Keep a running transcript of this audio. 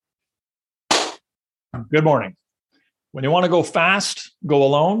Good morning. When you want to go fast, go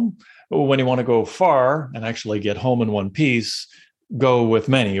alone. When you want to go far and actually get home in one piece, go with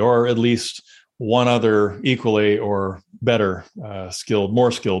many, or at least one other equally or better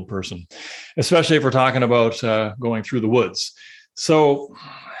more skilled person, especially if we're talking about going through the woods. So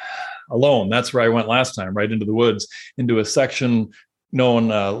alone, that's where I went last time, right into the woods, into a section known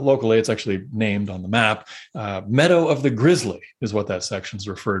locally, it's actually named on the map, Meadow of the Grizzly is what that section's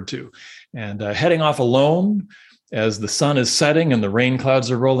referred to. And heading off alone as the sun is setting and the rain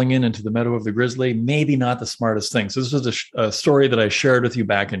clouds are rolling into the Meadow of the Grizzly, maybe not the smartest thing. So this was a story that I shared with you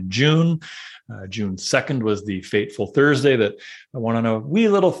back in June. June 2nd was the fateful Thursday that I went on a wee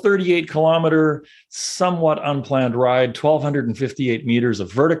little 38-kilometer, somewhat unplanned ride, 1,258 meters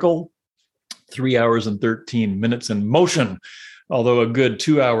of vertical, 3 hours and 13 minutes in motion. Although a good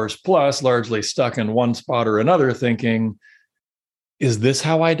 2 hours plus, largely stuck in one spot or another, thinking, is this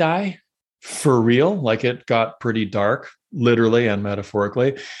how I die? For real? Like, it got pretty dark, literally and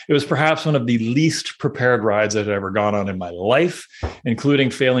metaphorically. It was perhaps one of the least prepared rides I'd ever gone on in my life, including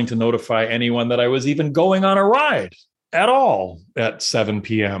failing to notify anyone that I was even going on a ride at all at 7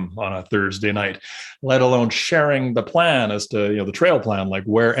 p.m. on a Thursday night, let alone sharing the plan as to, the trail plan, like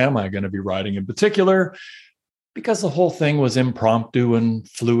where am I going to be riding in particular? Because the whole thing was impromptu and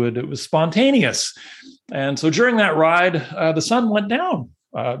fluid. It was spontaneous. And so during that ride, the sun went down,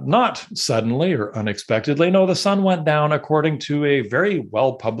 not suddenly or unexpectedly. No, the sun went down according to a very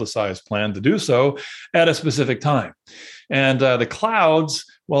well-publicized plan to do so at a specific time. And the clouds,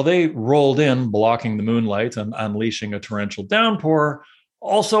 well, they rolled in, blocking the moonlight and unleashing a torrential downpour,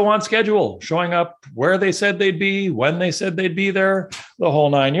 also on schedule, showing up where they said they'd be, when they said they'd be there, the whole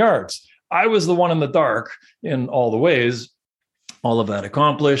 9 yards. I was the one in the dark in all the ways, all of that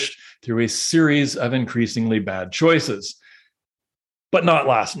accomplished through a series of increasingly bad choices. But not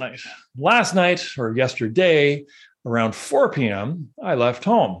last night. Last night, or yesterday, around 4 p.m., I left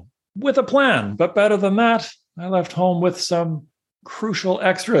home with a plan. But better than that, I left home with some crucial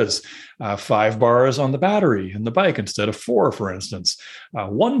extras. 5 bars on the battery in the bike instead of 4, for instance.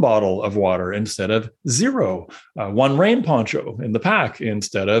 1 bottle of water instead of 0. 1 rain poncho in the pack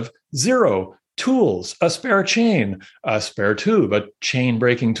instead of 0. Tools, a spare chain, a spare tube, a chain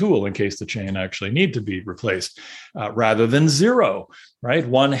breaking tool in case the chain actually need to be replaced, rather than 0, right?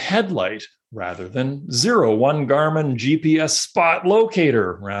 1 headlight rather than 0. 1 Garmin GPS spot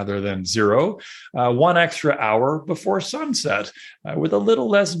locator rather than 0. 1 extra hour before sunset, with a little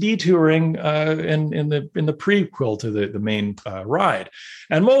less detouring in the prequel to the main ride.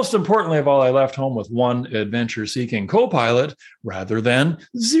 And most importantly of all, I left home with 1 adventure-seeking co-pilot rather than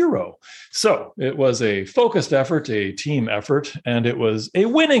 0. So it was a focused effort, a team effort, and it was a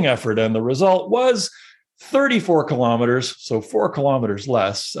winning effort. And the result was 34 kilometers, so 4 kilometers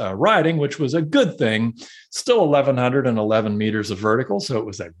less riding, which was a good thing. Still 1,111 meters of vertical, so it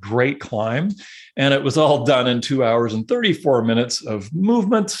was a great climb. And it was all done in 2 hours and 34 minutes of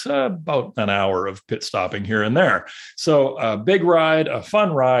movement, about an hour of pit stopping here and there. So a big ride, a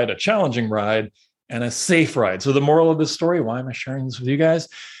fun ride, a challenging ride, and a safe ride. So the moral of this story, why am I sharing this with you guys?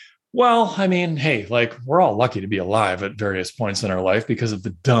 Well, I mean, hey, we're all lucky to be alive at various points in our life because of the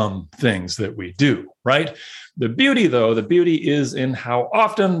dumb things that we do, right? The beauty is in how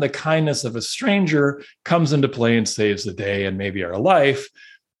often the kindness of a stranger comes into play and saves the day and maybe our life.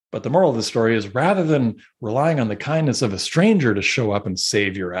 But the moral of the story is, rather than relying on the kindness of a stranger to show up and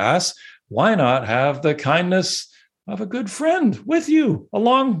save your ass, why not have the kindness of a good friend with you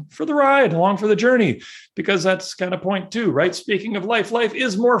along for the ride, along for the journey? Because that's kind of point 2, right? Speaking of life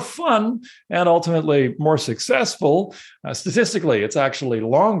is more fun and ultimately more successful. Statistically, it's actually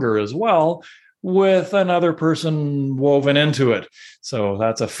longer as well with another person woven into it. So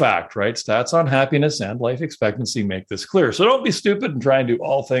that's a fact, right? Stats on happiness and life expectancy make this clear. So don't be stupid and try and do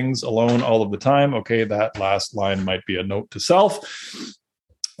all things alone all of the time. Okay, that last line might be a note to self.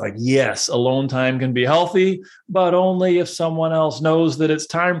 Yes, alone time can be healthy, but only if someone else knows that it's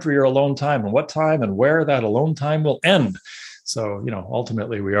time for your alone time and what time and where that alone time will end. So,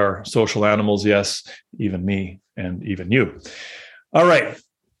 ultimately we are social animals. Yes, even me and even you. All right.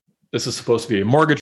 This is supposed to be a mortgage